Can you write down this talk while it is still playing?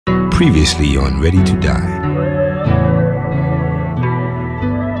Previously on Ready to Die.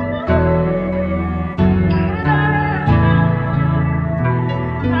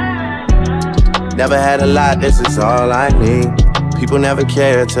 Never had a lot, this is all I need. People never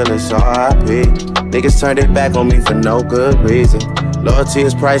care till it's R.I.P. Niggas turned their back on me for no good reason. Loyalty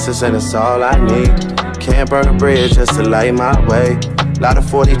is priceless and it's all I need. Can't burn a bridge just to light my way. Lot of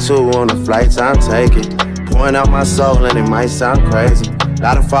 42 on the flights I'm taking. Pouring out my soul and it might sound crazy.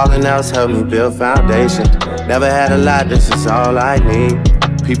 Lot of falling outs helped me build foundation. Never had a lot, this is all I need.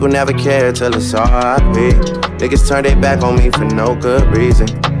 People never care till it's R.I.P. Niggas turn their back on me for no good reason.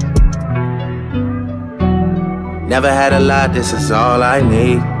 Never had a lot, this is all I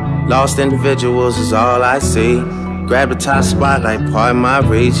need. Lost individuals is all I see. Grab the top spotlight, pardon my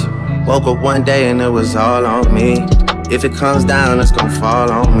reach. Woke up one day and it was all on me. If it comes down, it's gon'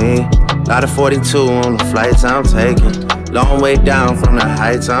 fall on me. Lot of 42 on the flights I'm taking. Long way down from the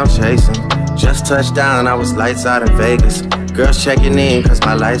heights I'm chasing. Just touched down, I was lights out in Vegas. Girls checking in cause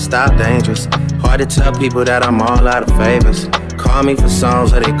my lifestyle dangerous. Hard to tell people that I'm all out of favors. Call me for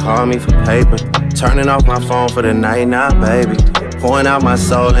songs or they call me for paper. Turning off my phone for the night now, baby. Pouring out my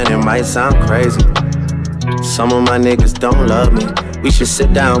soul and it might sound crazy. Some of my niggas don't love me. We should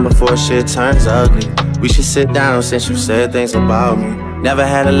sit down before shit turns ugly. We should sit down since you said things about me. Never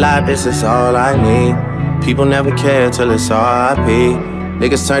had a lot, this is all I need. People never care till it's R.I.P.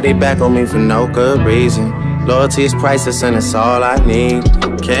 Niggas turn their back on me for no good reason. Loyalty is priceless and it's all I need.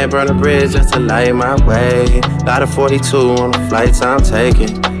 Can't burn a bridge just to light my way. Lot of 42 on the flights I'm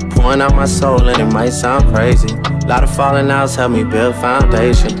taking. Pouring out my soul and it might sound crazy. Lot of falling outs help me build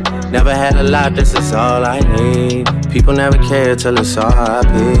foundation. Never had a lot, this is all I need. People never care till it's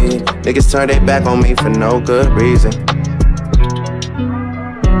R.I.P. Niggas turn their back on me for no good reason.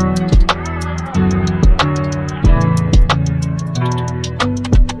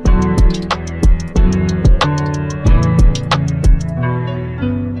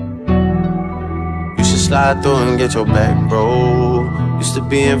 Slide through and get your back, bro. Used to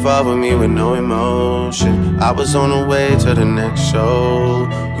be involved with me with no emotion. I was on the way to the next show.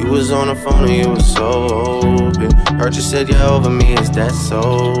 You was on the phone and you was so open. Heard you said you're over me, is that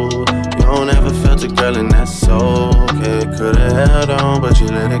so? You don't ever felt a girl and that's so okay. Could've held on but you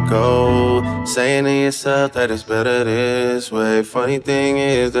let it go. Saying to yourself that it's better this way. Funny thing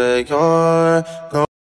is that you're gone.